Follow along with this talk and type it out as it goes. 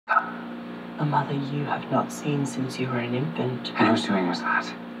A mother you have not seen since you were an infant. And whose doing was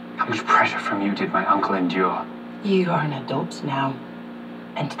that? How much pressure from you did my uncle endure? You are an adult now,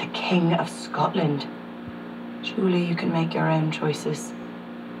 and the King of Scotland. Surely you can make your own choices.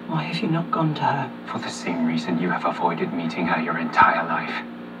 Why have you not gone to her? For the same reason you have avoided meeting her your entire life.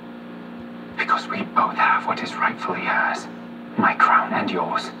 Because we both have what is rightfully hers. My crown and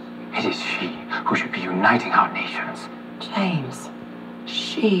yours. It is she who should be uniting our nations. James,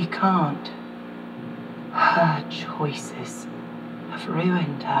 she can't. Her choices have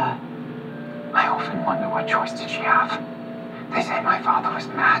ruined her. I often wonder what choice did she have. They say my father was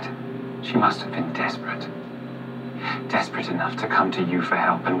mad. She must have been desperate. Desperate enough to come to you for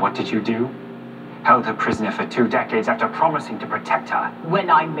help, and what did you do? Held her prisoner for 2 decades after promising to protect her. When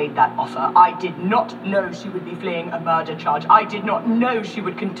I made that offer, I did not know she would be fleeing a murder charge. I did not know she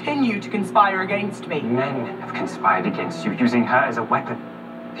would continue to conspire against me. Men have conspired against you, using her as a weapon.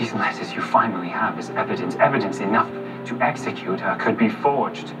 These letters you finally have as evidence enough to execute her, could be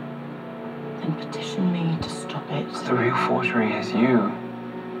forged. Then petition me to stop it. The real forgery is you.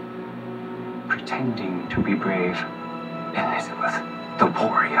 Pretending to be brave. Elizabeth, the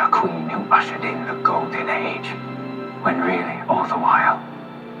warrior queen who ushered in the golden age. When really, all the while,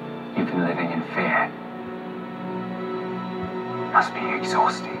 you've been living in fear. Must be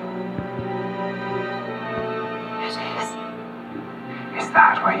exhausting. It is. Is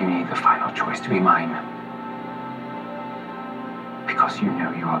that why you need the final choice to be mine? Because you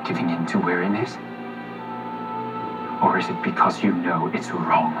know you are giving in to weariness? Or is it because you know it's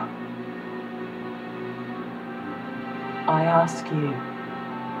wrong? I ask you,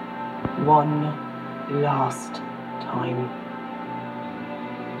 one last time.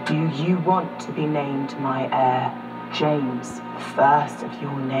 Do you want to be named my heir, James, the first of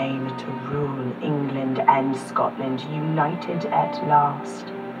your name to rule England and Scotland, united at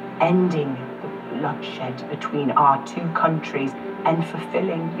last, ending the bloodshed between our 2 countries and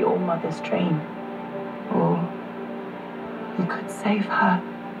fulfilling your mother's dream? Or you could save her,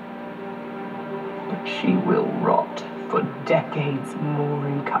 but she will rot for decades more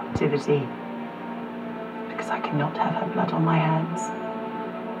in captivity, because I cannot have her blood on my hands.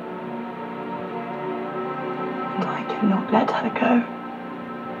 And I cannot let her go.